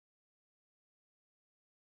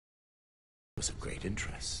was of great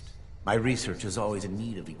interest. My research is always in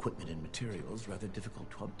need of equipment and materials rather difficult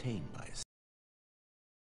to obtain by us.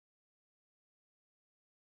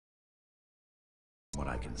 What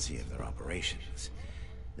I can see of their operations,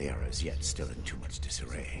 they are as yet still in too much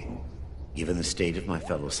disarray. Given the state of my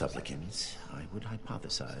fellow supplicants, I would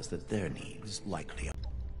hypothesize that their need is likely.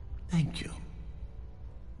 Thank you.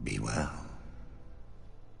 Be well.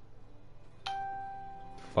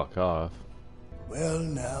 Fuck off. Well,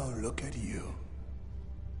 now look at you.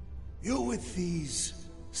 You with these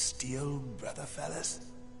steel brother fellas?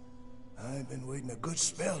 I've been waiting a good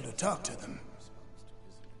spell to talk to them.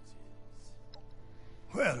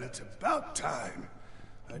 Well, it's about time.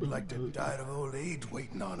 I'd like to die of old age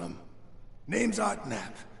waiting on them. Name's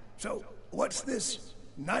Artnap. So, what's this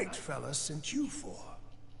knight fella sent you for?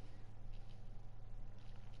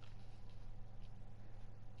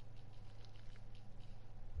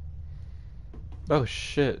 Oh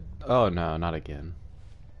shit. Oh no, not again.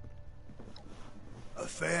 A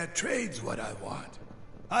fair trade's what I want.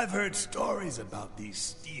 I've heard stories about these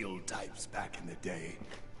steel types back in the day.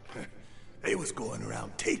 They was going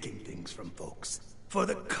around taking things from folks. For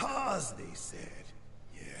the cause, they said.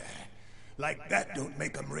 Yeah, like that don't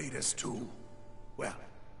make them raiders too. Well,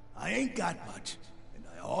 I ain't got much, and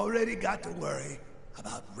I already got to worry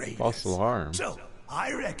about raiders. False alarm. So,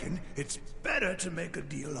 I reckon it's better to make a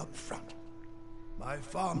deal up front. My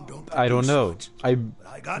farm don't I don't know. much, I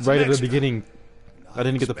got right some at the extra, beginning, I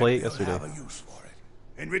didn't get to play it expect they'll yesterday. have a use for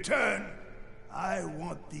it. In return, I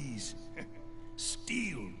want these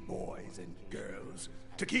steel boys and girls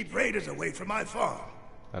to keep raiders away from my farm.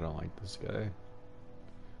 I don't like this guy.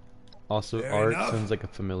 Also, Fair Art enough. sounds like a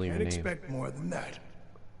familiar Can't name. expect more than that.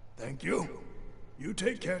 Thank you. You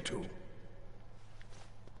take care too.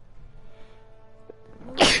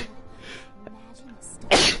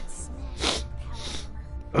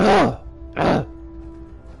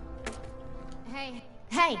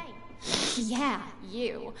 Hey, yeah,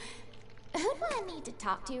 you. Who do I need to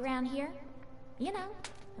talk to around here? You know,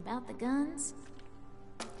 about the guns?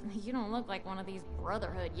 You don't look like one of these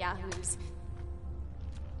Brotherhood yahoos.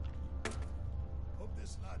 Hope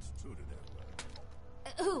this lot's true to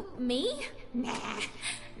their word. Who, me? Nah.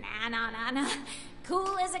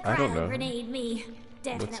 Cool as a I don't crowd know. grenade, me.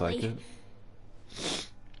 Definitely. Looks like it.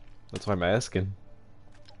 That's why I'm asking.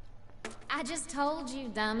 I just told you,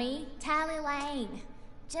 dummy. Tally Lane.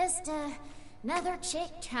 Just another chick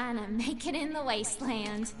trying to make it in the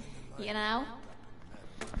wasteland. You know?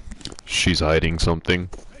 She's hiding something.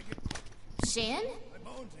 Shin?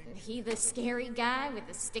 He the scary guy with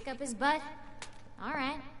the stick up his butt?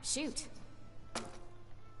 Alright, shoot.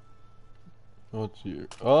 What's your...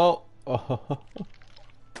 Oh!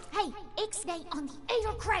 Hey, Ixnay on the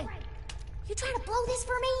Ader crate! You trying to blow this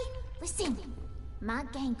for me? Listen, my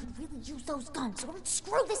gang could really use those guns, so don't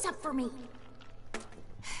screw this up for me.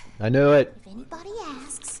 I knew it. If anybody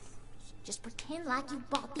asks, just pretend like you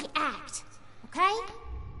bought the act, okay?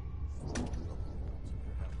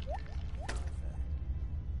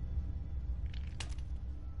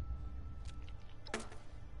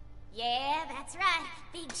 Yeah, that's right.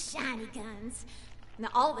 Big shiny guns. Now,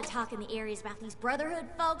 all the talk in the area is about these Brotherhood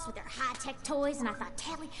folks with their high-tech toys, and I thought,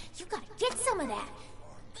 Tally, you gotta get some of that.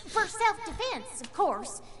 For self-defense, of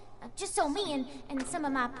course. Just so me and some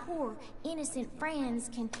of my poor, innocent friends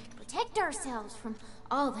can protect ourselves from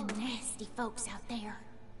all the nasty folks out there.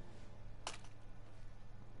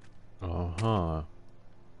 Uh-huh.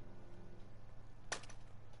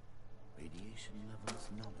 Radiation levels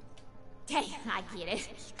nominal. Okay, I get it.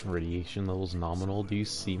 Radiation levels nominal. Do you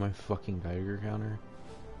see my fucking Geiger counter?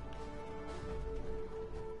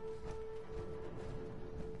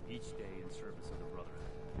 Each day in service of the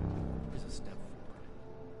Brotherhood is a step forward.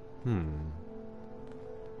 Hmm.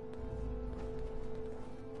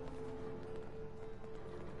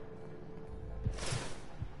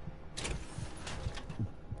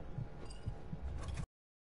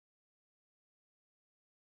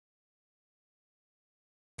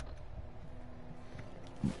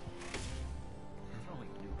 Throwing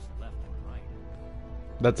nukes left and right.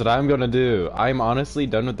 That's what I'm gonna do. I'm honestly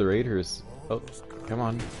done with the Raiders. Oh, come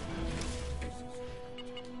on.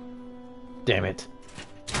 Damn it.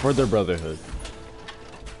 For their Brotherhood.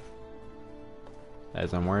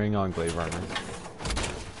 As I'm wearing Enclave armor.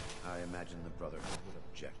 I imagine the Brotherhood would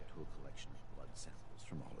object to a collection of blood samples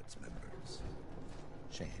from all its members.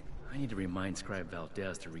 Shame. I need to remind Scribe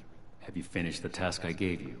Valdez to have you finish the task I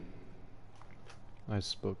gave you. I've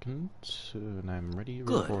spoken to, and I'm ready to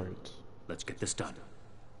Good. report. Let's get this done.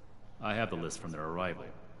 I have the list from their arrival.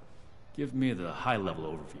 Give me the high-level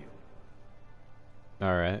overview.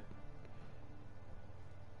 Alright.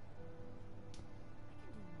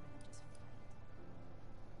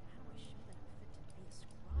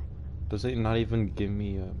 Does it not even give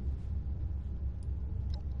me a...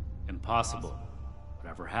 Impossible.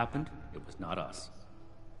 Whatever happened, it was not us.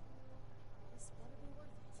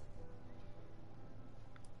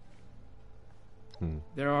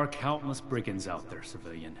 There are countless brigands out there,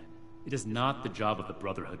 civilian. It is not the job of the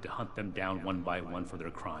Brotherhood to hunt them down one by one for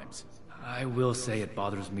their crimes. I will say it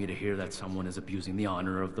bothers me to hear that someone is abusing the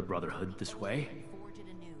honor of the Brotherhood this way.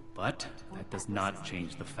 But that does not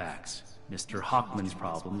change the facts. Mr. Hockman's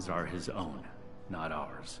problems are his own, not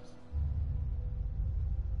ours.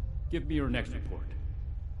 Give me your next report.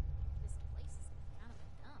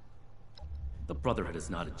 The Brotherhood is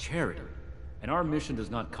not a charity, and our mission does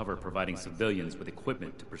not cover providing civilians with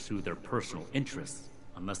equipment to pursue their personal interests.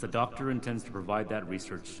 Unless the doctor intends to provide that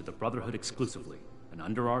research to the Brotherhood exclusively, and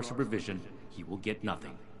under our supervision, he will get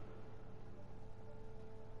nothing.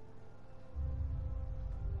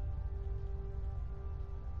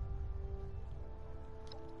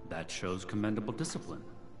 That shows commendable discipline.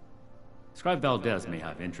 Scribe Valdez may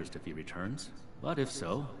have interest if he returns, but if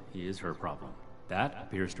so, he is her problem. That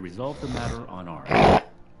appears to resolve the matter on ours.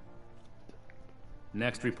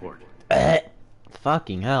 Next report.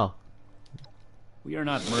 Fucking hell. We are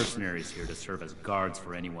not mercenaries here to serve as guards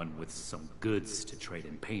for anyone with some goods to trade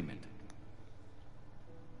in payment.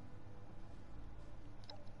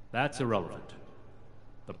 That's irrelevant.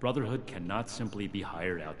 The Brotherhood cannot simply be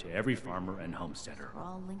hired out to every farmer and homesteader.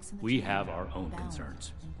 We have our own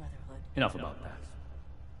concerns. Enough about that.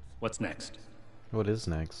 What's next? What is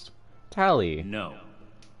next? Tally. No.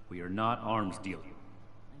 We are not arms dealers.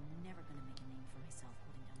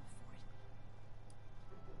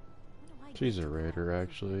 She's a raider,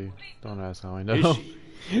 actually. Don't ask how I know. Is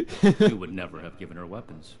she? You would never have given her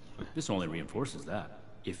weapons. This only reinforces that.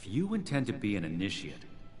 If you intend to be an initiate,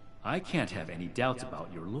 I can't have any doubts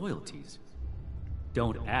about your loyalties.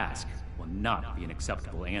 Don't ask will not be an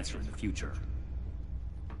acceptable answer in the future.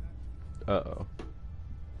 Uh-oh.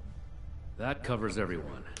 That covers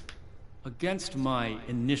everyone. Against my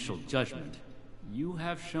initial judgment, you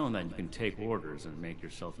have shown that you can take orders and make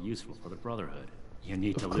yourself useful for the Brotherhood. You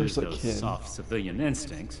need to lose those soft civilian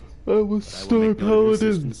instincts. I was But I will make note of your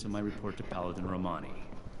assistance in my report to Paladin Romani.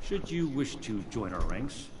 Should you wish to join our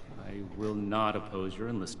ranks, I will not oppose your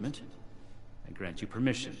enlistment. I grant you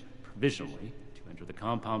permission, provisionally, to enter the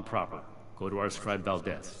compound proper. Go to our scribe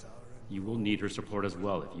Valdez. You will need her support as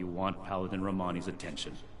well if you want Paladin Romani's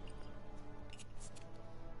attention.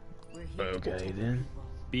 Okay, then.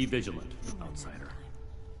 Be vigilant, outsider.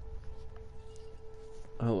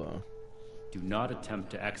 Hello. Do not attempt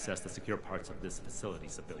to access the secure parts of this facility,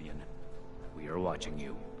 civilian. We are watching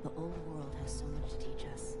you. The old world has so much to teach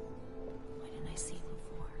us. Why didn't I see it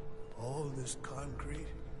before? All this concrete,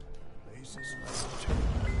 places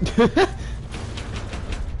like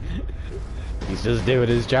He's just doing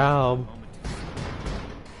his job.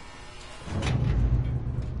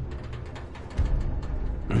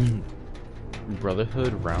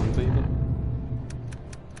 Brotherhood roundtable?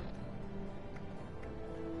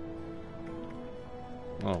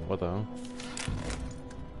 Oh, what the hell?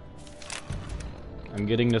 I'm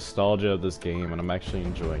getting nostalgia of this game and I'm actually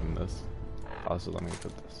enjoying this. Also, let me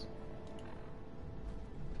put this.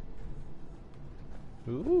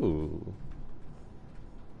 Ooh.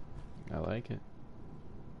 I like it.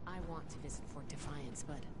 I want to visit Fort Defiance,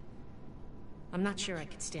 but I'm not sure I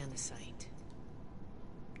could stand the sight.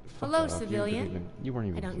 Fuck Hello, off. civilian. You weren't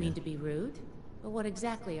even I don't here. mean to be rude, but what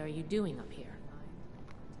exactly are you doing up here?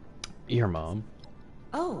 Your mom.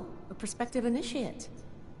 Oh, a prospective initiate.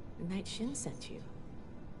 Knight Shin sent you.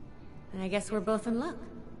 And I guess we're both in luck.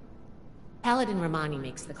 Paladin Romani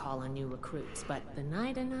makes the call on new recruits, but the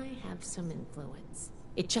Knight and I have some influence.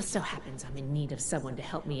 It just so happens I'm in need of someone to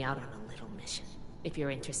help me out on a little mission. If you're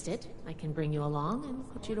interested, I can bring you along and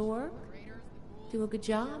put you to work. Do a good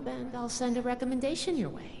job, and I'll send a recommendation your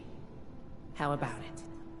way. How about it?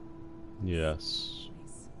 Yes.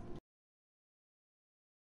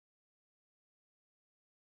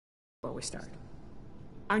 Before we start.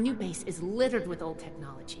 Our new base is littered with old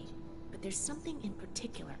technology, but there's something in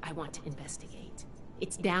particular I want to investigate.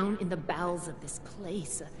 It's down in the bowels of this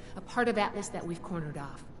place, a part of Atlas that we've cornered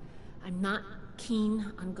off. I'm not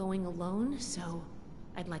keen on going alone, so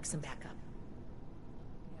I'd like some backup.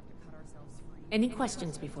 Any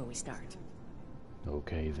questions before we start?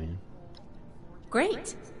 Okay, then.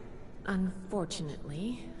 Great!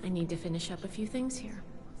 Unfortunately, I need to finish up a few things here.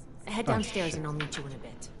 Head downstairs and I'll meet you in a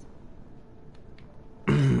bit.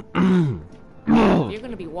 If you're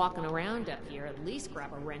gonna be walking around up here, at least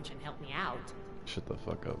grab a wrench and help me out. Shut the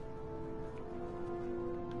fuck up.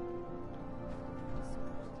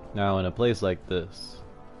 Now, in a place like this,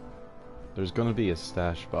 There's gonna be a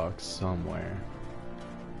stash box somewhere.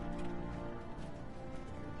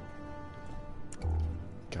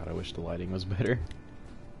 God, I wish the lighting was better.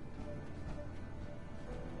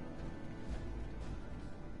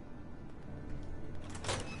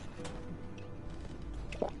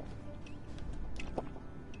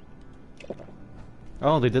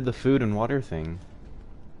 Oh, they did the food and water thing.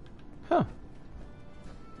 Huh.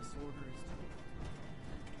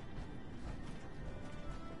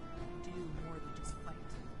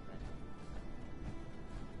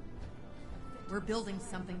 We're building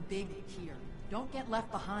something big here. Don't get left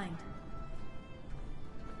behind.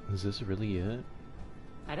 Is this really it?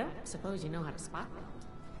 I don't suppose you know how to spot weld.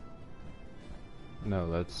 No,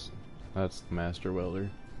 that's the master welder.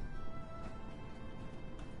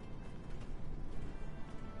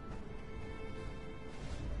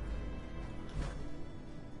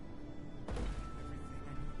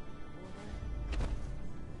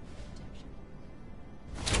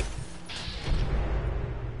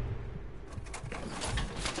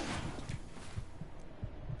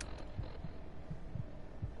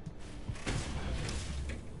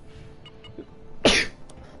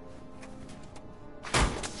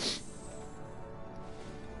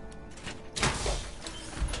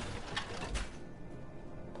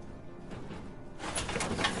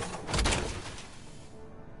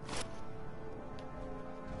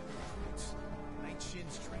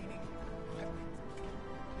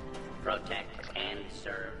 Protect and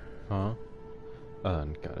serve. Huh?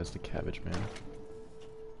 God, it's the cabbage man.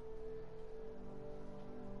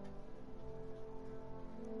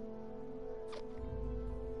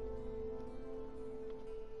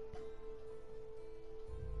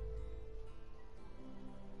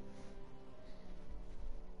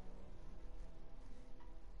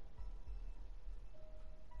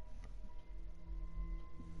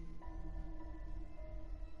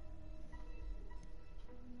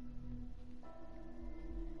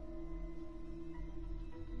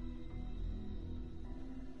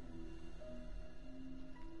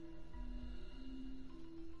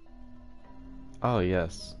 Oh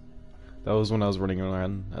yes, that was when I was running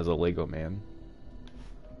around as a Lego man.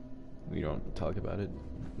 We don't talk about it.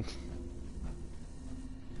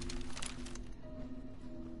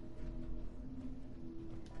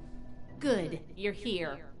 Good, you're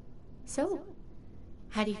here. So,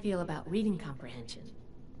 how do you feel about reading comprehension?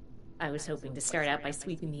 I was hoping to start out by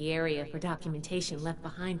sweeping the area for documentation left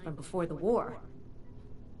behind from before the war.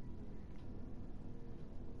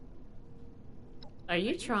 Are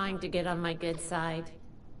you trying to get on my good side?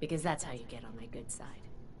 Because that's how you get on my good side.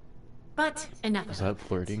 But enough Is about that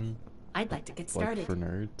flirting? I'd like to get Like started. for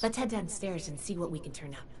nerds? Let's head downstairs and see what we can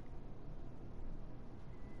turn up.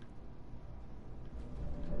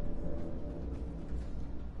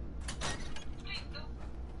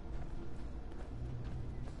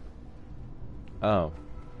 Oh.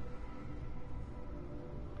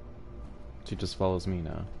 She just follows me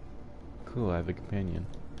now. Cool, I have a companion.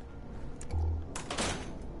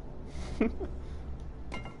 I'll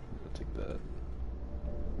take that.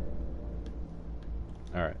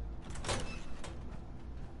 Alright.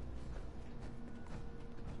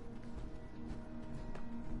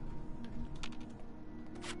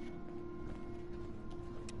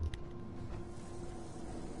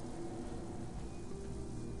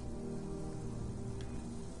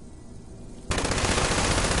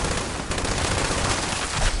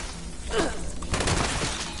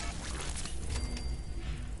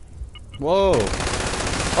 Whoa!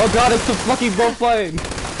 Oh god, it's the fucking bullfight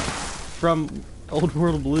from Old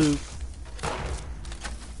World Blue.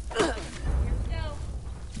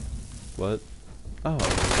 What? Oh. I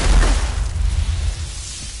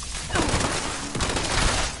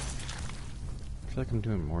feel like I'm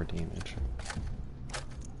doing more damage.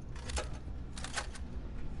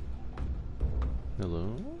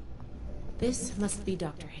 Hello? This must be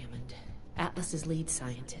Dr. Hammond, Atlas's lead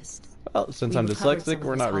scientist. Well, since We I'm recovered some dyslexic, of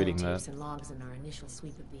we're his not reading holotapes that. and logs in our initial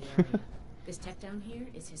sweep of the area. This tech down here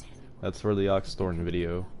is his handiwork. That's for the Oxthorn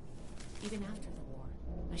video. Even after the war,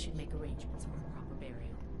 I should make arrangements for a proper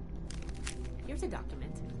burial. Here's a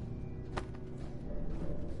document.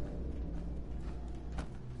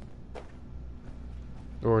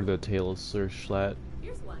 Or the tale of Sir Schlatt.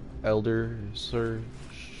 Here's one. Elder Sir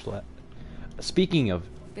Schlatt. Speaking of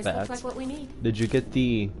This that, looks like what we need. did you get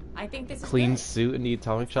the I think this is clean good. suit in the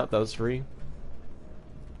atomic shop that was free?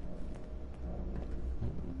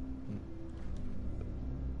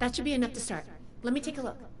 That should be enough to start. Let me take a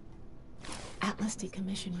look. Atlas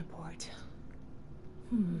decommission report.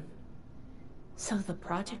 So the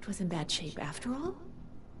project was in bad shape after all?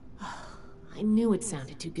 I knew it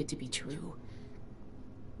sounded too good to be true.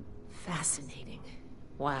 Fascinating.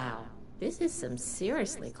 Wow. This is some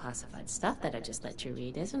seriously classified stuff that I just let you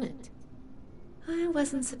read, isn't it? I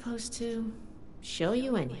wasn't supposed to show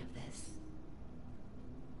you any of this.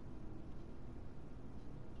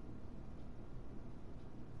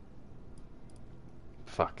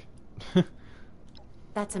 Fuck.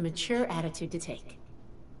 That's a mature attitude to take.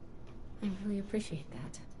 I really appreciate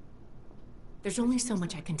that. There's only so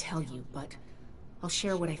much I can tell you, but I'll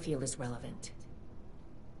share what I feel is relevant.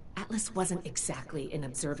 Atlas wasn't exactly an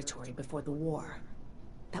observatory before the war.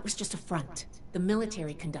 That was just a front. The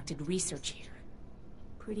military conducted research here.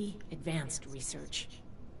 Pretty advanced research.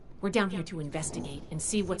 We're down here to investigate and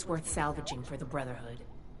see what's worth salvaging for the Brotherhood.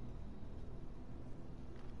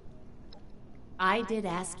 I did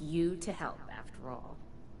ask you to help, after all.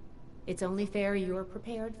 It's only fair you're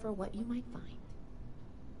prepared for what you might find.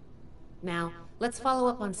 Now, let's follow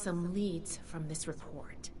up on some leads from this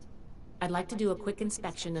report. I'd like to do a quick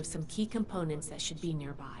inspection of some key components that should be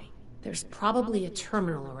nearby. There's probably a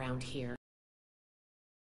terminal around here.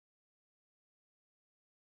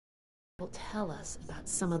 Will tell us about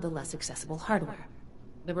some of the less accessible hardware.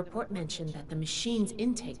 The report mentioned that the machine's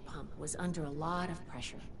intake pump was under a lot of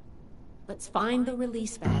pressure. Let's find the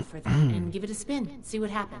release valve for that and give it a spin, see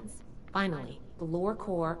what happens. Finally, the lower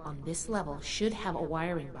core on this level should have a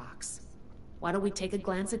wiring box. Why don't we take a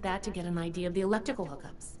glance at that to get an idea of the electrical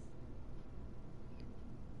hookups?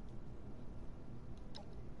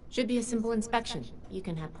 Should be a simple inspection. You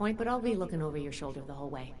can have point, but I'll be looking over your shoulder the whole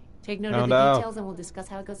way. Take note of the details and we'll discuss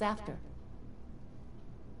how it goes after.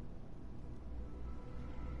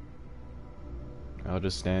 I'll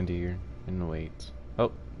just stand here and wait.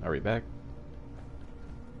 Oh, are we back?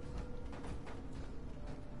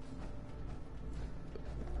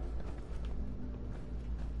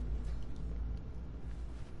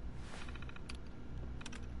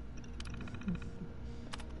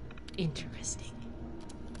 Interesting.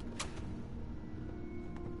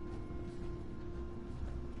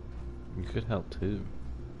 You could help too.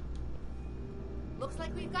 Looks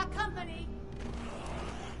like we've got company.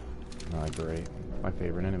 Ah, great. My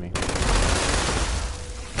favorite enemy.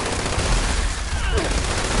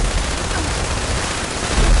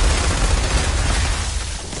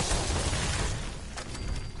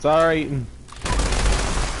 Sorry.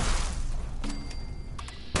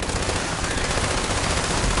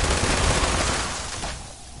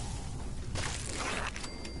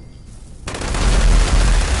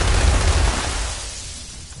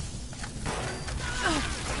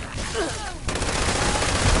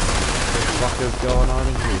 Going on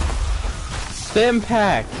in here? Stim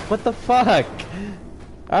pack! What the fuck?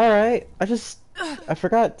 Alright, I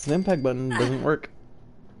forgot Stim pack button doesn't work.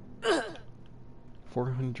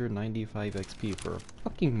 495 XP for a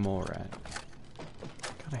fucking Morat.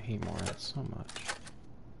 God, I hate Morat so much.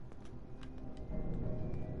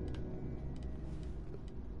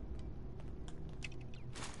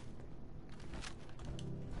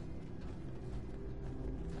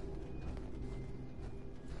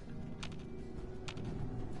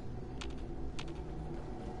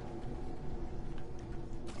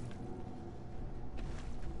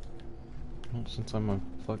 Well, since I'm on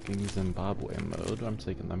fucking Zimbabwe mode, I'm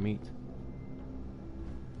taking the meat.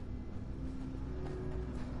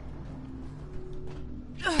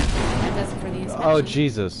 That does it for the inspection. Oh,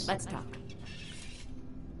 Jesus. Let's talk.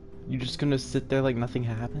 You just gonna sit there like nothing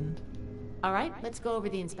happened? Alright, let's go over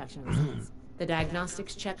the inspection results. The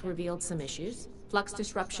diagnostics check revealed some issues. Flux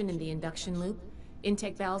disruption in the induction loop,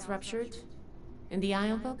 intake valves ruptured, and the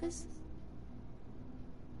ion focus?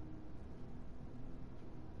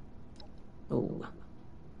 Oh,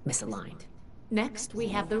 misaligned. Next, we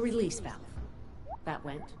have the release valve. That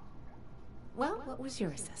went. Well, what was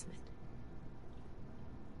your assessment?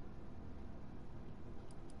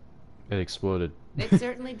 It exploded. It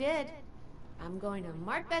certainly did. I'm going to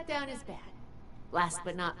mark that down as bad. Last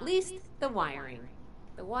but not least, the wiring.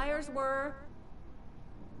 The wires were...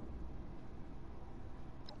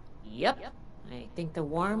 Yep. I think the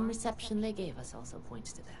warm reception they gave us also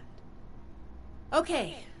points to that.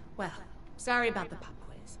 Okay, well, sorry about the pop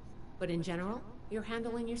quiz. But in general, you're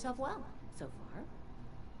handling yourself well so far.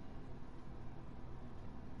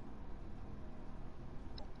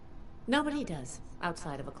 Nobody does,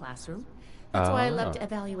 outside of a classroom. That's why I love to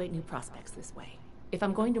evaluate new prospects this way. If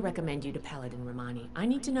I'm going to recommend you to Paladin Romani, I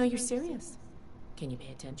need to know you're serious. Can you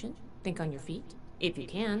pay attention? Think on your feet? If you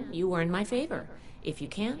can, you earn my favor. If you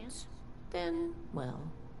can't, then, well,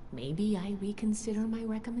 maybe I reconsider my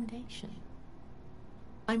recommendation.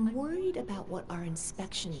 I'm worried about what our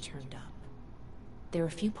inspection turned up. There are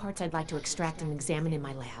a few parts I'd like to extract and examine in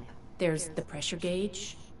my lab. There's the pressure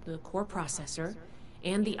gauge, the core processor,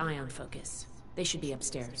 and the ion focus. They should be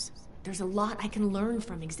upstairs. There's a lot I can learn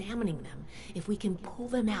from examining them, if we can pull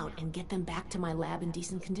them out and get them back to my lab in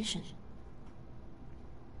decent condition.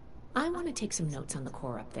 I want to take some notes on the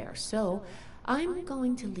core up there, so I'm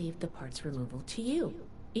going to leave the parts removal to you.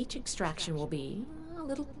 Each extraction will be a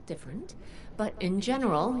little different, but in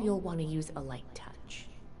general, you'll want to use a light touch.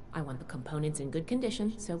 I want the components in good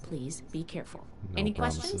condition, so please be careful. No Any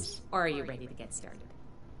promises. questions, or are you ready to get started?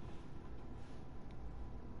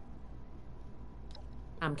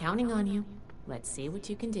 I'm counting on you. Let's see what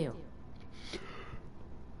you can do.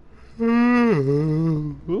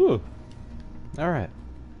 Ooh. All right.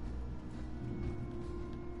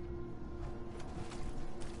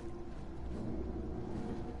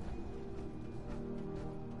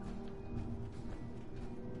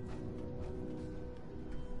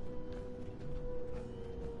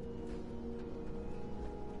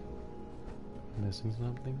 Missing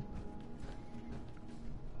something?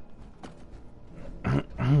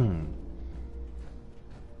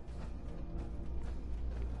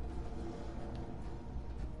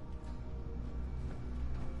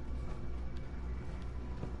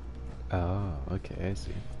 Oh, okay, I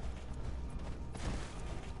see.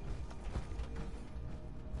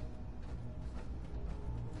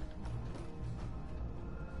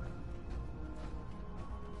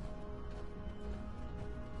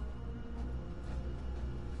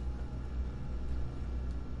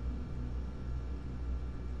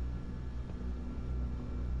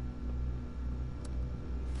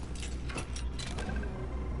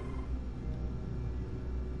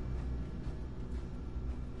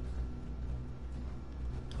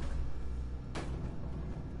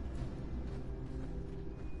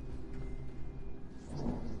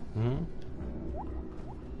 Hmm?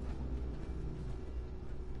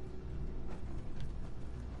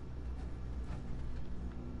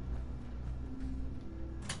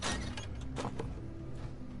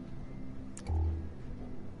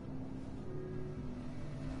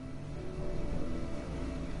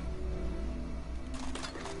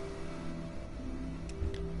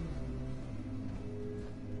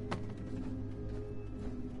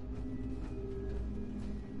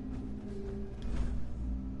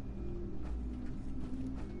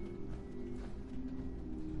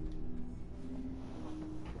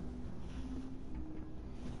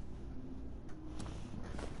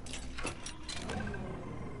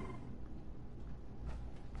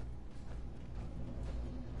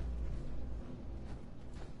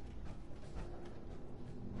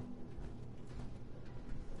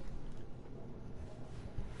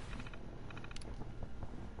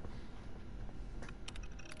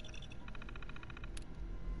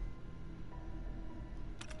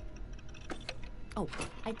 Oh,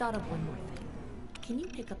 I thought of one more thing. Can you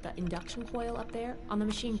pick up the induction coil up there on the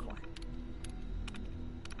machine core?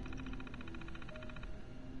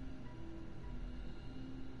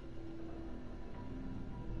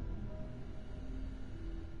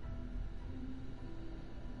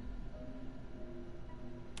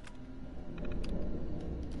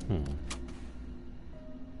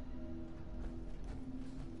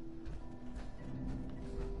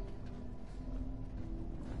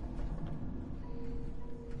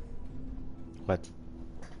 What?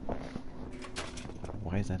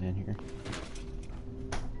 Why is that in here?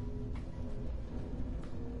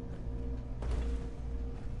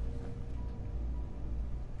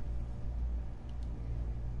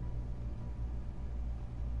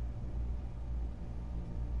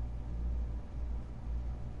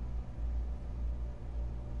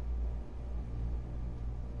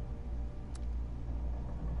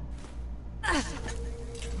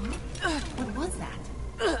 What was that?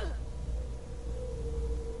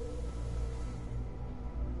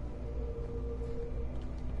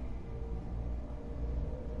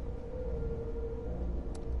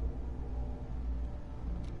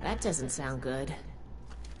 That doesn't sound good.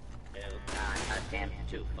 Do not attempt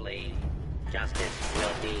to flee. Justice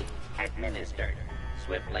will be administered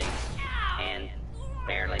swiftly and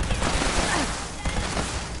fairly.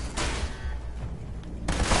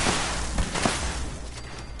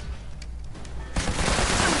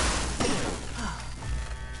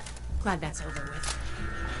 Glad that's over with.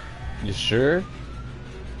 You sure?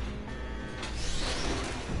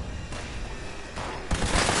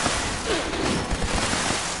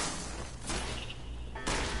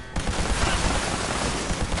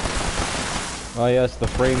 Oh yes, the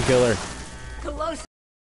frame killer. Close.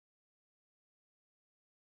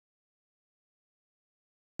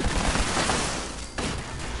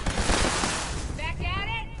 Back at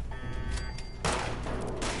it?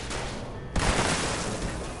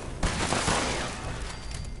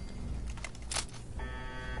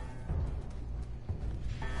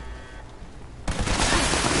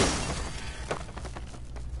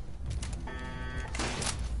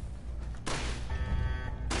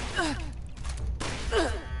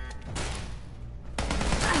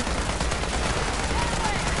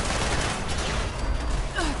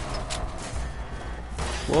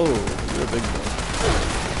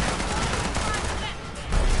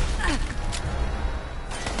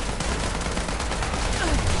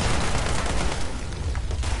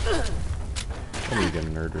 get a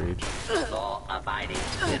nerd rage. Law-abiding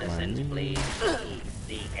citizens, please leave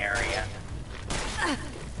the area.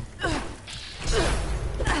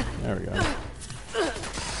 There we go.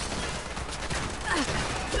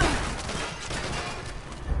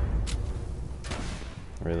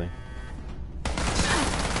 Really?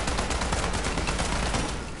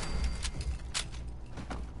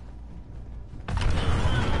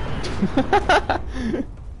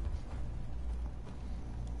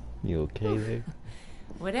 You okay there?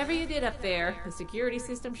 Whatever you did up there, the security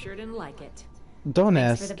system sure didn't like it. Don't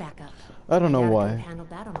Thanks ask. for the backup. I don't know I why. handled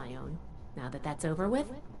that on my own. Now that that's over with,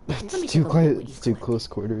 let me It's take too a look at quiet. what It's you've too clipped. close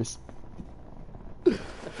quarters. The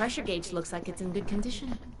pressure gauge looks like it's in good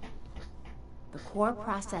condition. The core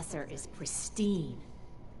processor is pristine.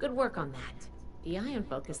 Good work on that. The ion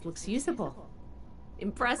focus looks usable.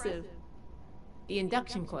 Impressive. The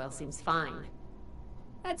induction coil seems fine.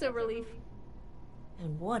 That's a relief.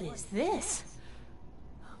 And what is this?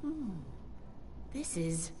 This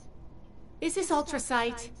is... Is this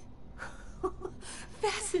ultrasight?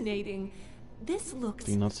 Fascinating. This looks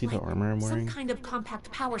Do you not see the like armor I'm some wearing? kind of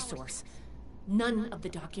compact power source. None of the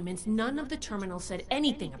documents, none of the terminals said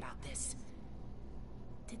anything about this.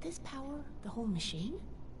 Did this power the whole machine?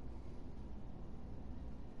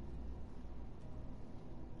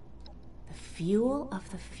 The fuel of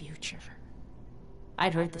the future.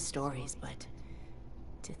 I'd heard the stories, but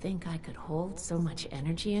to think I could hold so much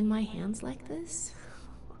energy in my hands like this?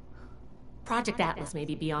 Project Atlas may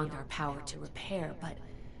be beyond our power to repair, but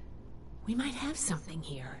we might have something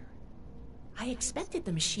here. I expected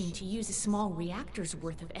the machine to use a small reactor's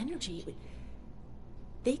worth of energy.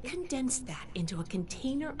 They condensed that into a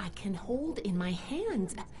container I can hold in my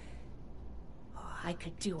hands. Oh, I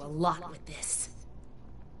could do a lot with this.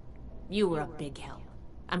 You were a big help.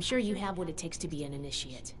 I'm sure you have what it takes to be an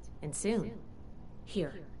initiate. And soon.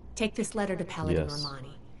 Here, take this letter to Paladin Yes.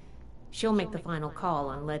 Romani. She'll make the final call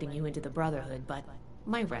on letting you into the Brotherhood, but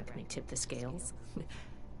my rank may tip the scales.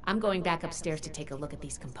 I'm going back upstairs to take a look at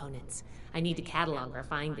these components. I need to catalog our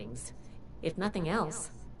findings. If nothing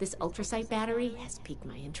else, this ultrasight battery has piqued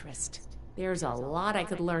my interest. There's a lot I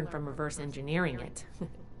could learn from reverse engineering it.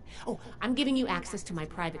 Oh, I'm giving you access to my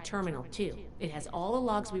private terminal, too. It has all the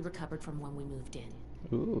logs we recovered from when we moved in.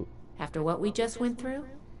 Ooh. After what we just went through,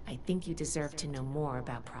 I think you deserve to know more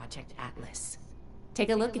about Project Atlas. Take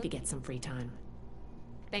a look if you get some free time.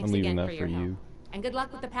 Thanks I'm leaving again that for your for help. you. And good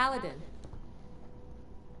luck with the Paladin.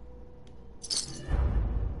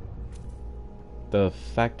 The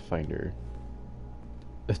Fact Finder.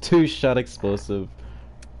 A 2-shot explosive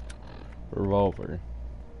revolver.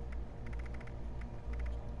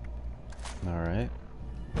 Alright.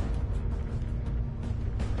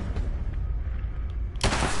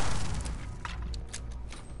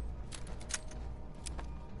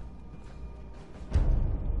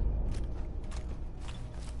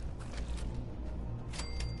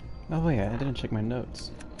 Oh wait, I didn't check my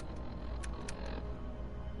notes.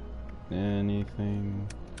 Anything?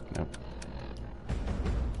 Nope.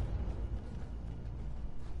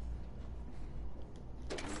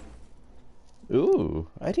 Ooh,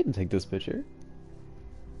 I didn't take this picture.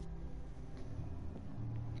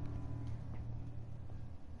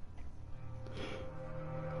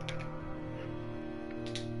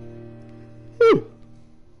 Whew.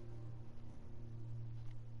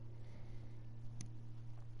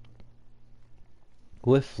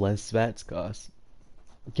 With less VATS costs.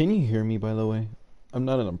 Can you hear me, by the way? I'm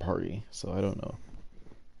not in a party, so I don't know.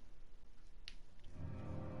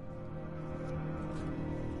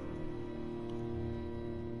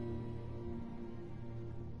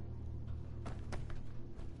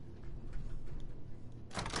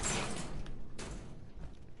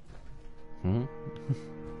 Hmm?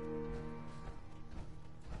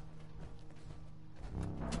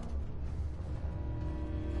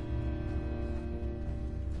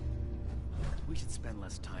 We should spend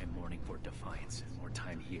less time mourning Fort Defiance and more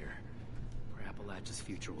time here, where Appalachia's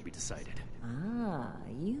future will be decided. Ah,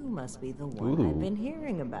 you must be the one Ooh. I've been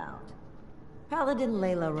hearing about. Paladin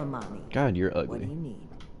Layla Romani. God, you're What do ugly. you need?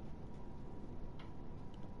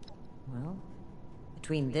 Well,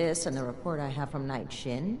 between this and the report I have from Knight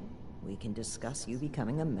Shin, we can discuss you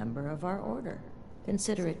becoming a member of our order.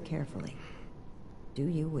 Consider it carefully. Do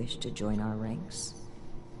you wish to join our ranks?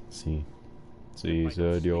 See. See,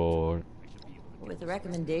 senor. With the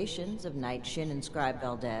recommendations of Knight Shin and Scribe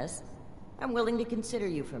Valdez, I'm willing to consider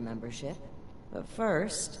you for membership. But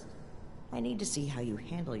first, I need to see how you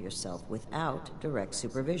handle yourself without direct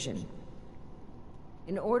supervision.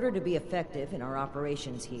 In order to be effective in our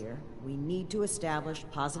operations here, we need to establish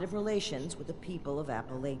positive relations with the people of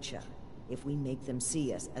Appalachia. If we make them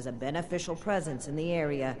see us as a beneficial presence in the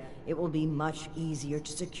area, it will be much easier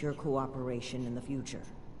to secure cooperation in the future.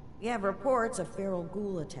 We have reports of feral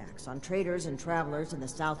ghoul attacks on traders and travelers in the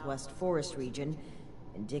southwest forest region,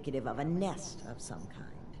 indicative of a nest of some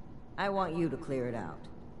kind. I want you to clear it out.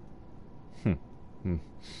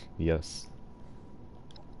 Yes.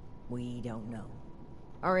 We don't know.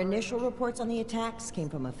 Our initial reports on the attacks came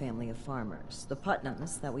from a family of farmers, the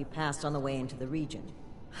Putnams, that we passed on the way into the region.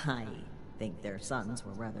 I think their sons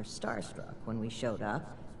were rather starstruck when we showed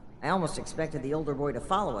up. I almost expected the older boy to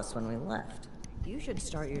follow us when we left. You should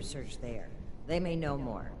start your search there. They may know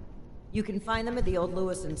more. You can find them at the old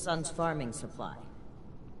Lewis and Sons farming supply.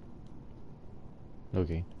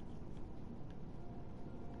 Okay.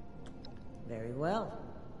 Very well.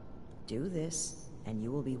 Do this, and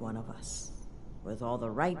you will be one of us, with all the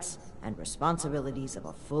rights and responsibilities of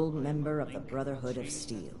a full member of the Brotherhood of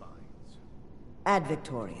Steel. Ad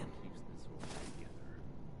Victoriam.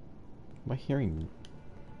 Am I hearing?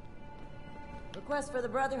 Request for the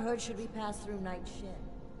Brotherhood should we pass through Night Shin.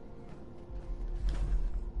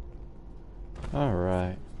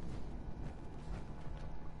 Alright.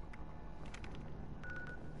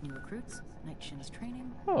 New recruits, Night Shin's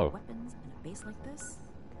training, Oh. weapons, and a base like this.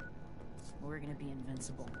 We're gonna be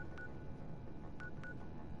invincible.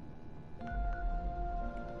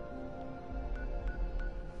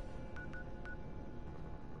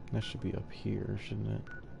 That should be up here, shouldn't it?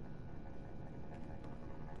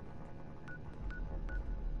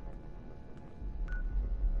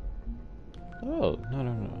 Oh,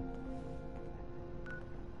 no.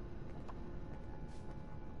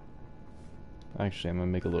 Actually, I'm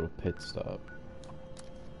gonna make a little pit stop.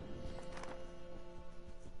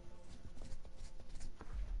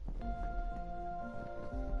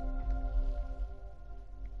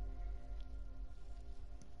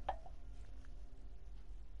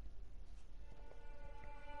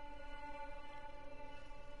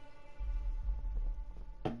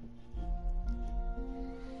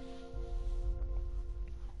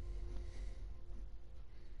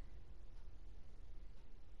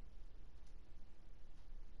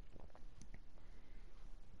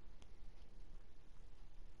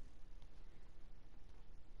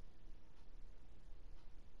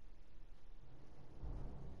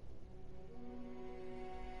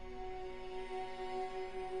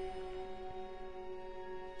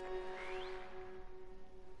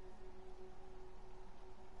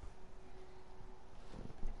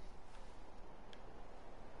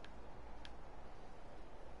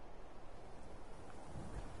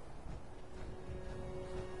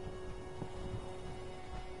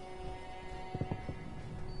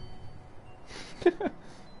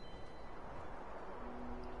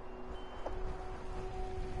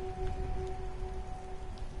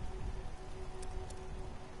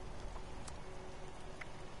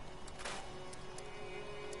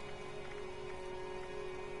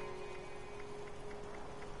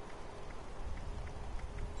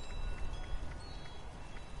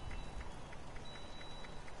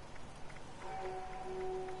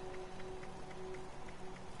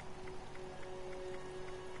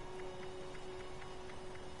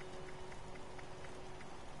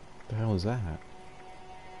 The hell is that?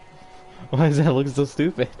 Why does that look so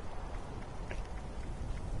stupid?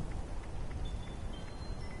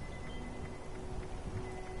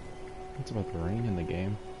 It's about to rain in the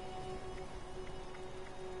game.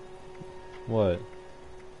 What?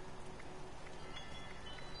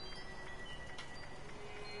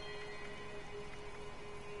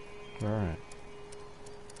 Alright.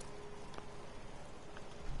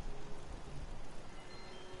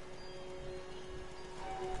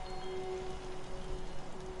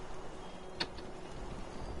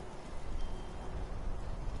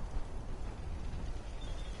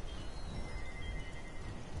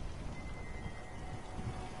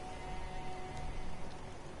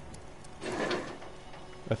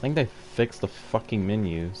 I think they fixed the fucking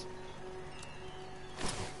menus.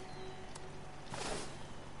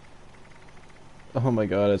 Oh my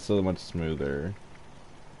god, it's so much smoother.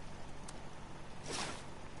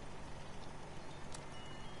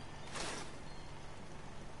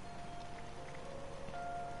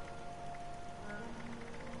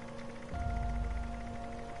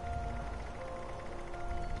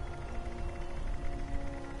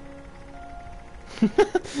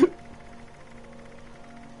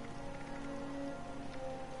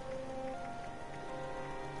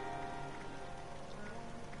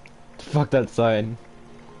 Fuck that sign.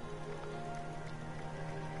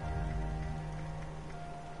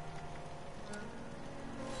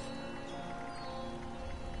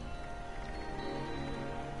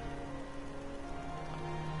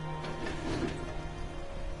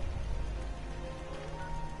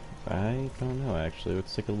 I don't know actually.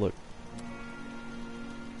 Let's take a look.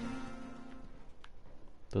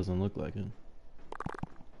 Doesn't look like it.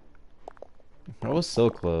 I was so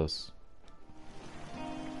close.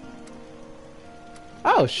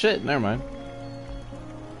 Oh shit, never mind.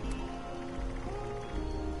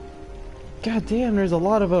 God damn, there's a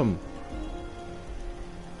lot of them.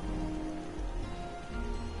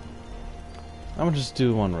 I'm gonna just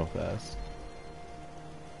do one real fast.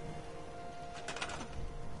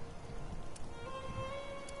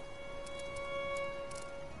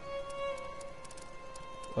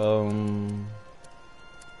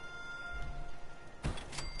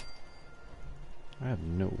 I have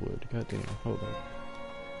no wood. God damn, hold on.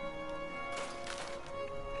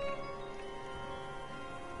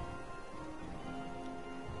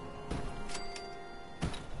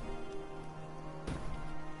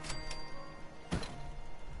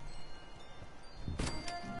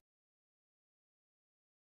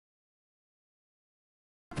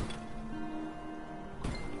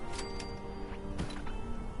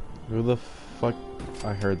 Who the fuck?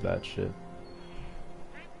 I heard that shit.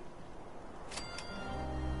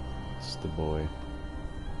 It's the boy.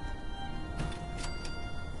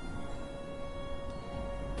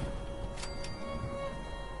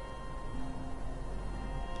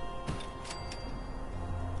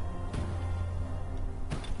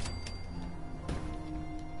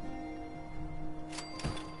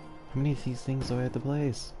 How many of these things do I have to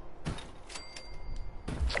place?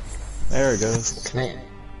 There it goes. Can I...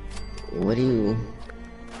 What do you...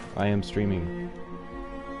 I am streaming.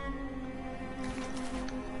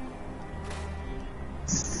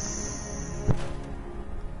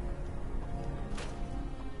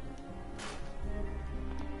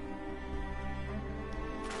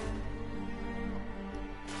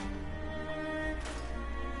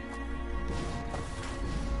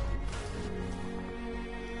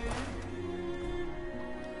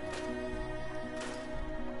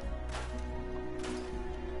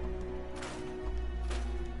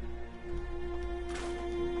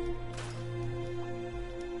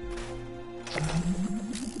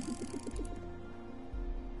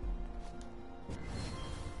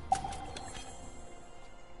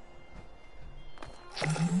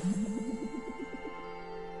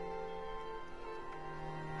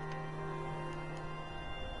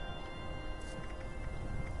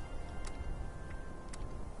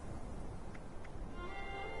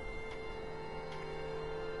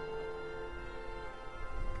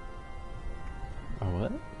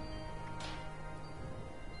 What?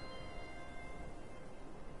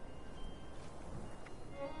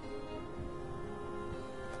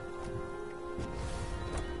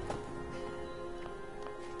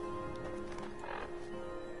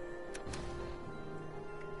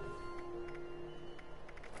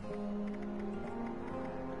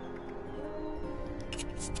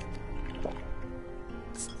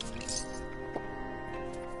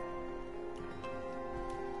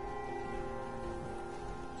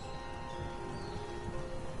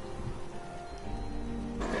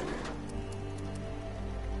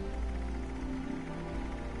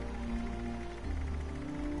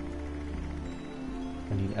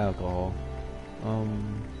 I need alcohol.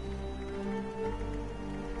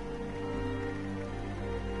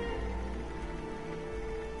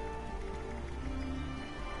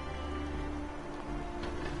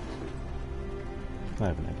 I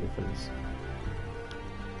have an idea for this.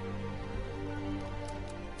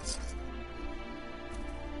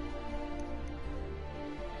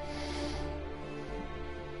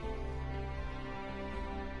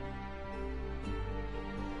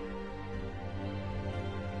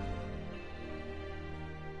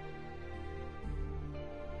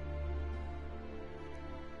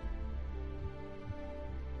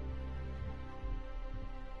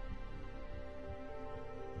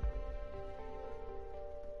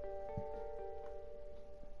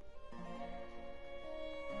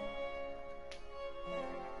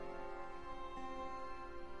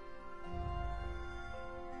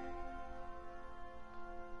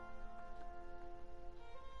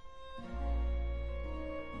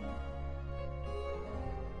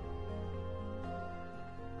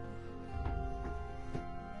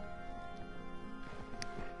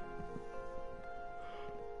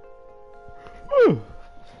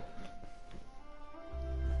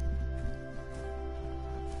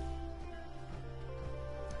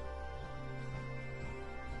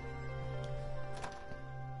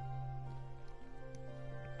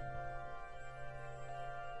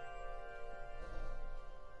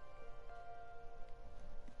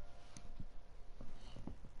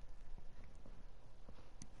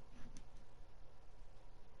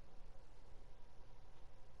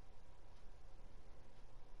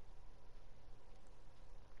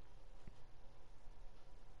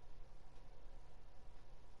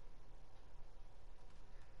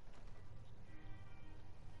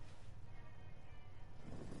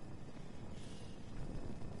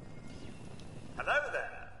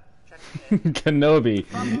 Kenobi.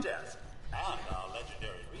 Front desk and our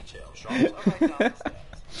legendary retail shops are right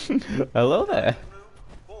downstairs. Hello there.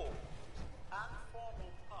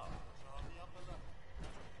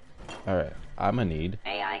 Alright, I'm gonna need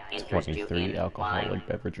May I interest you 23 in alcoholic wine,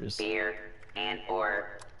 beverages. beer, and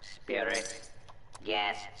or spirits?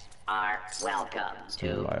 Guests are welcome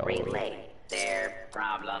to relate their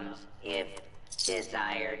problems if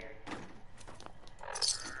desired.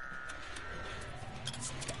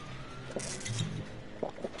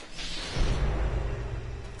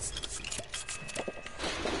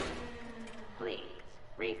 Please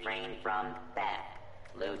refrain from theft,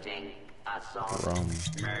 looting, assault,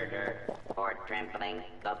 murder, or trampling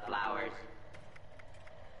the flowers.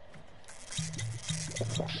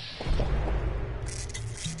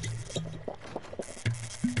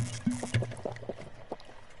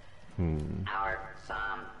 Our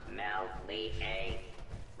sommelier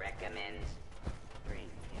recommends drinking.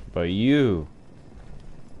 But you.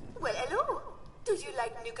 Well, hello. Do you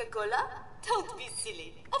like Nuka-Cola? Don't be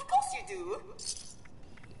silly. Of course you do.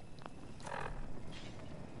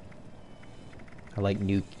 I like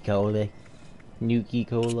Nuki Cola. Nuki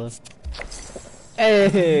Cola.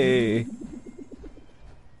 Hey!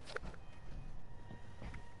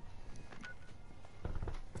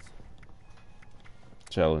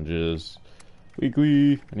 Challenges.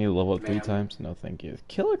 Weekly. I need to level up 3 times. No, thank you.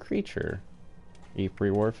 Kill a creature. Eat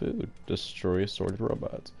pre-war food. Destroy assorted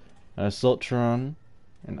robots. An Assaultron.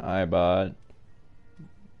 An iBot.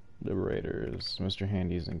 Liberators. Mr.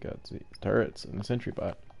 Handies and Gutsy. Turrets. And a Sentry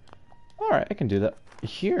Bot. Alright, I can do that.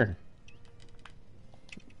 Here.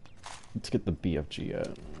 Let's get the BFG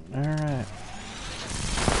out. Alright.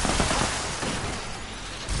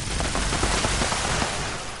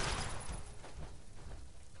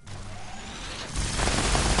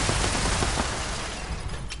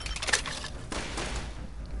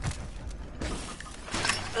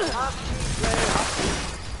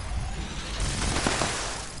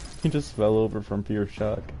 He just fell over from pure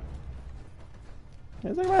shock.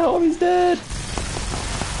 It's like, my homie's dead!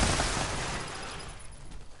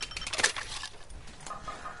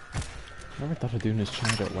 I never thought of doing this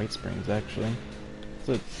channel at White Springs, actually. It's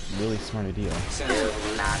a really smart idea.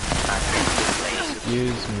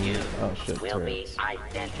 Excuse me. Oh shit, will be turrets.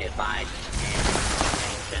 identified and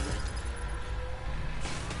sanctioned.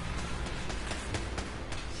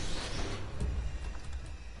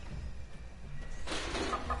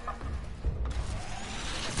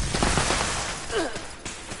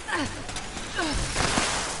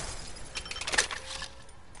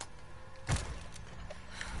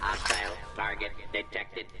 Hostile target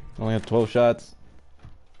detected. Only have 12 shots.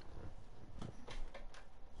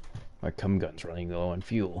 My cum gun's running low on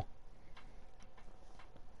fuel.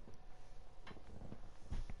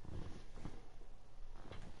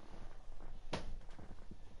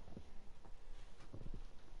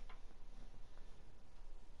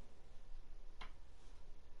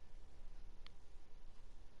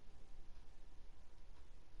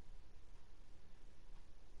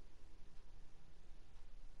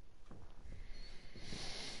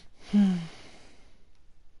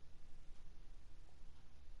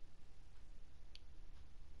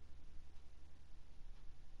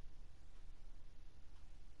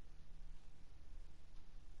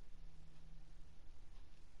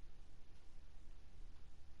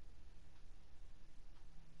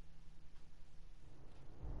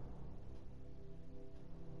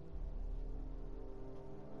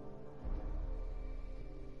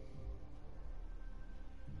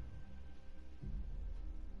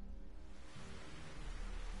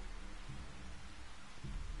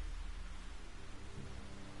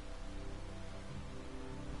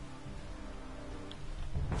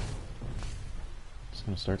 Just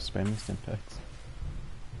gonna start spamming Stimpaks.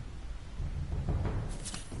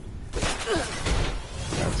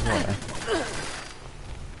 That's why.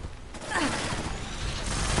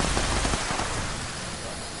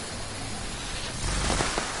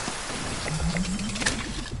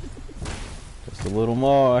 Just a little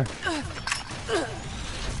more.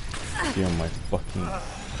 Feel my fucking ass.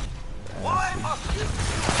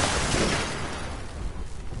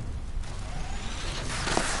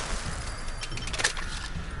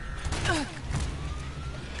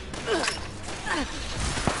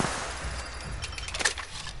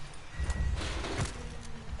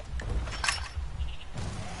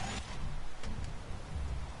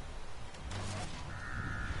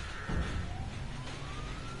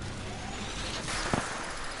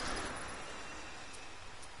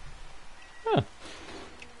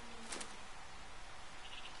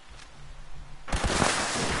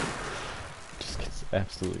 Just gets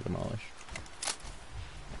absolutely demolished.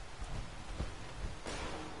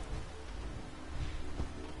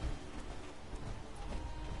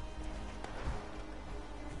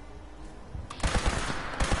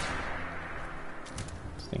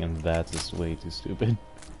 thing, and that's just way too stupid.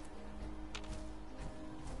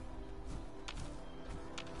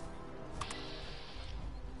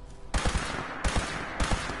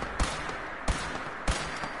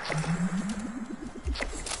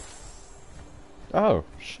 Oh,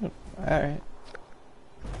 shit. Alright.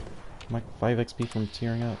 I'm like 5 XP from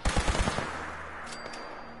tearing up.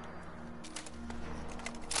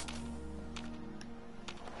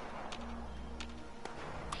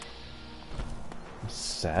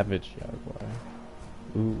 Savage Jaguar.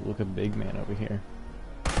 Ooh, look a big man over here.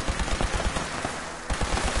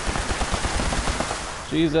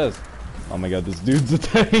 Jesus! Oh my god, this dude's a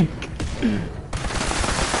tank!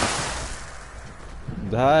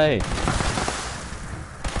 Die!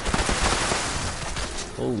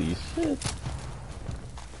 Holy shit.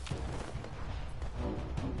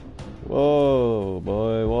 Whoa,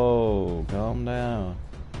 boy, whoa. Calm down.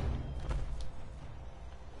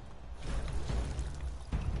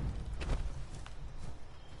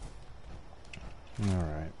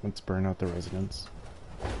 Alright, let's burn out the residents.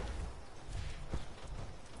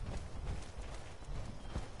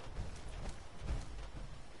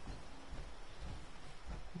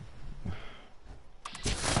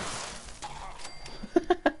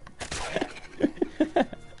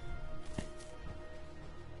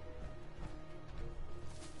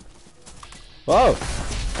 Whoa!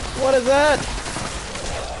 What is that?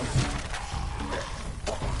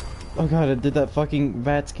 Oh god, it did that fucking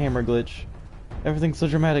VATS camera glitch. Everything's so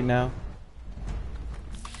dramatic now.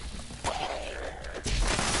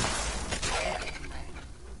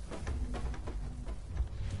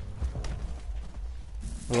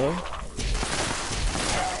 Hello?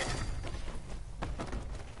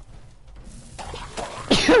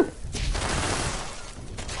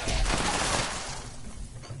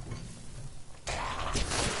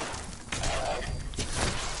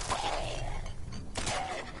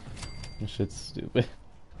 This shit's stupid.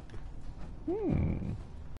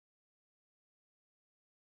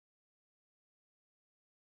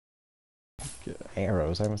 Good.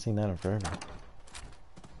 Arrows, I haven't seen that in forever.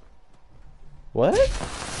 What?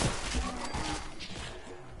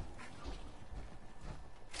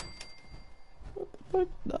 What the fuck,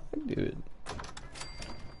 dog, dude?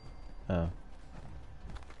 Oh.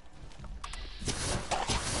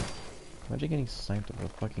 Imagine getting sniped with a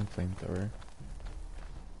fucking flamethrower.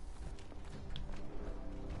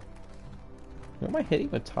 Who am I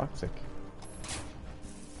hitting with toxic?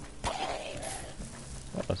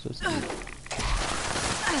 Oh, that's just cute.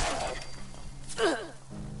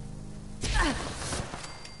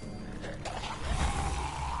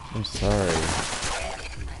 I'm sorry.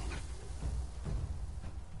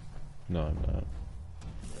 No, I'm not.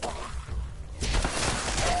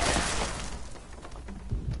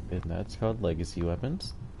 And that's called legacy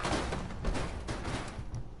weapons.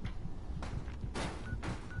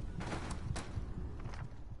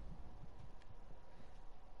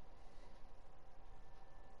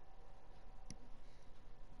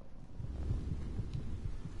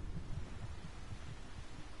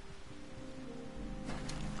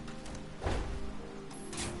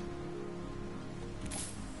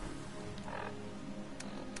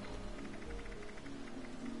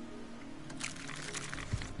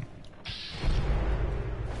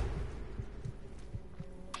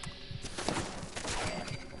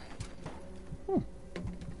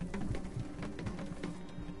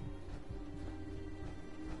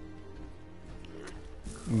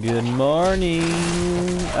 Good morning.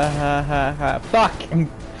 Ha ha ha. Fuck.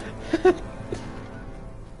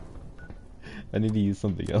 I need to use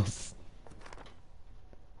something else.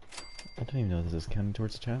 I don't even know if this is counting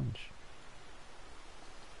towards the challenge.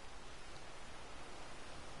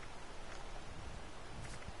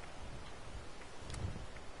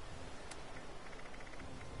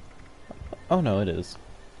 Oh no, it is.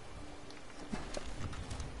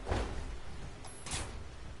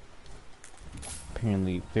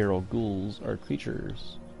 Apparently feral ghouls are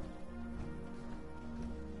creatures.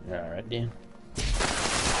 Alright then.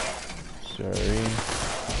 Sorry.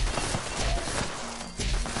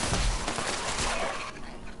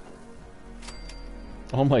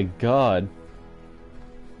 Oh my god.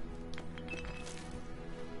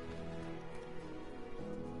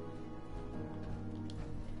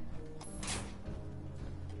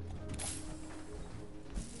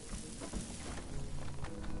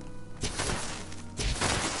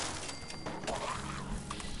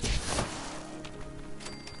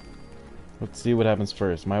 Let's see what happens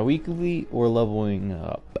first. My weekly or leveling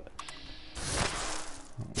up?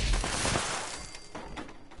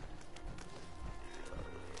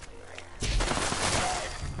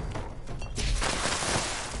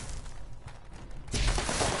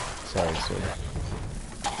 episode.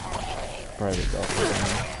 Private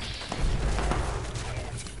documentary.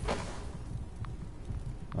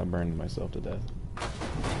 I burned myself to death.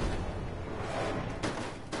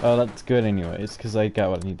 Oh, that's good anyways, because I got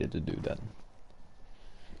what I needed to do then.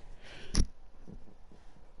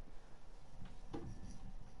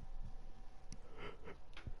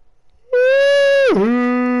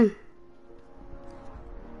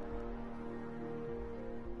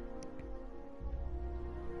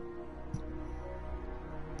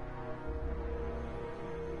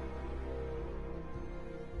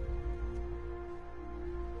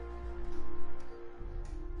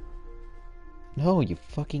 No, you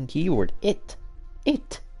fucking keyword. It.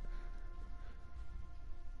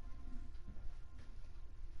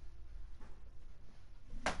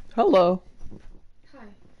 Hello. Hi.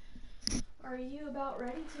 Are you about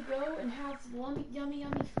ready to go and have yummy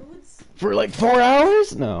foods? For like 4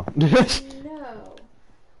 hours? No. No.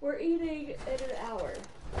 We're eating in an hour.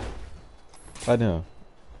 I know.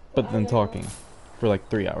 But then talking for like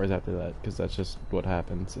 3 hours after that, because that's just what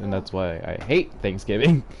happens. And that's why I hate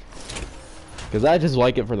Thanksgiving. Because I just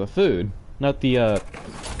like it for the food, not the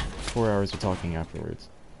 4 hours of talking afterwards.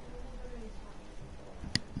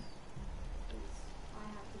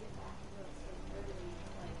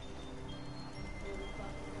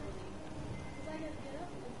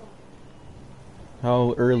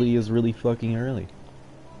 How early is really fucking early?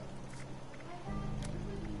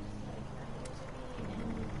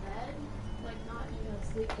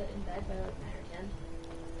 Sleep, but in bed by like 9 or 10.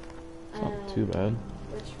 It's not too bad.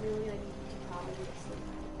 Which really I need to probably sleep.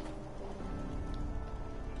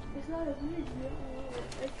 It's not a weird deal.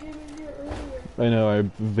 I came in here earlier. I know, I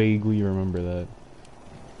vaguely remember that.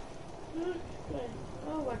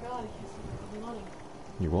 Oh my god, I can't see my money.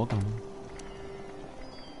 You're welcome.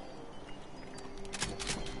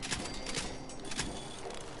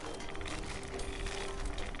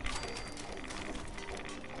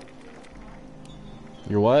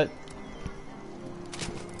 You're what?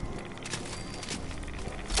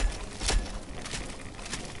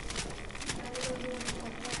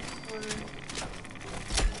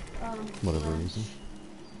 Whatever reason.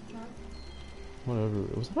 Whatever.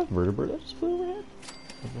 Was that a vertebrate that just flew overhead?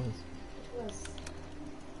 It was.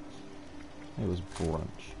 It was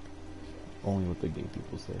brunch. Only what the gay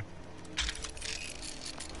people say.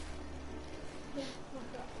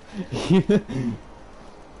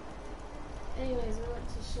 Anyways, we went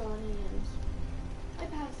to Shawnee and I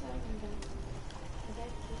passed out in bed.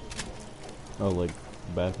 Oh, like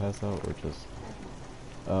bad pass out or just?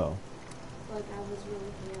 Oh. Like I was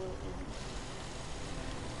really pale and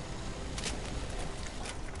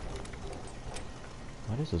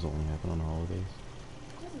Why does this only happen on holidays?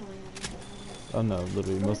 it doesn't really happen. Oh no,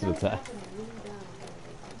 literally most of the time.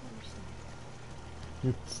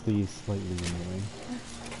 It's the slightly annoying.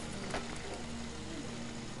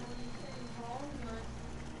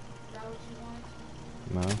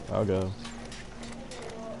 No, I'll go.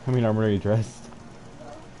 I mean, I'm already dressed.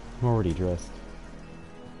 I'm already dressed.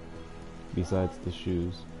 Besides the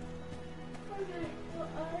shoes.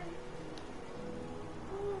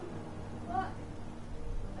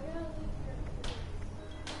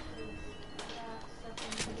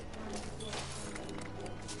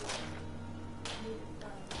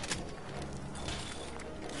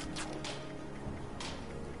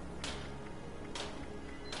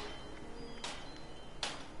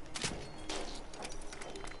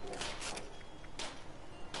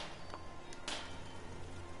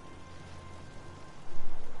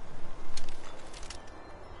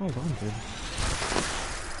 Oh, I'm good.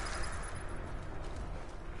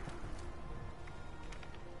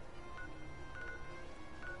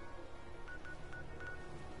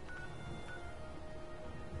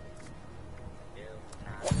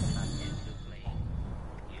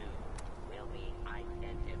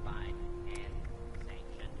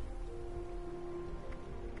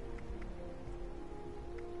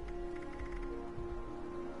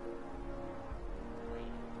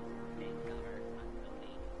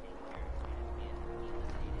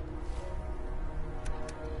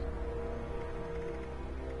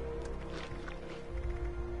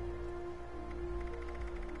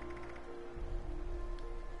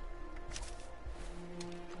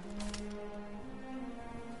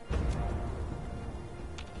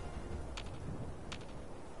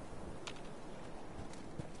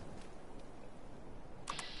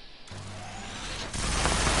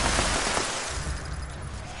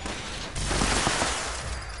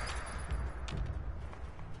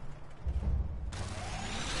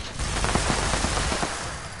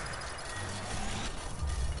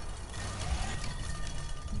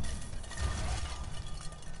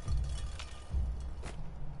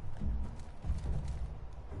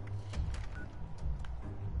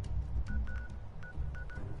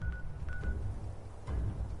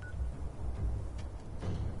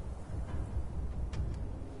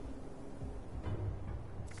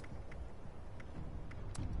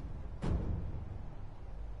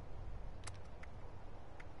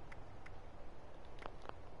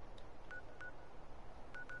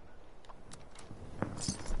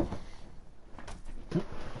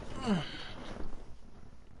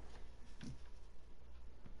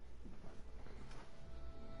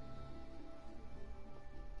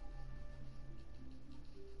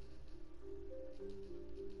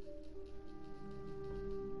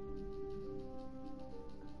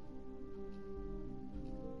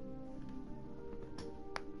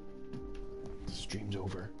 stream's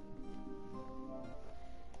over.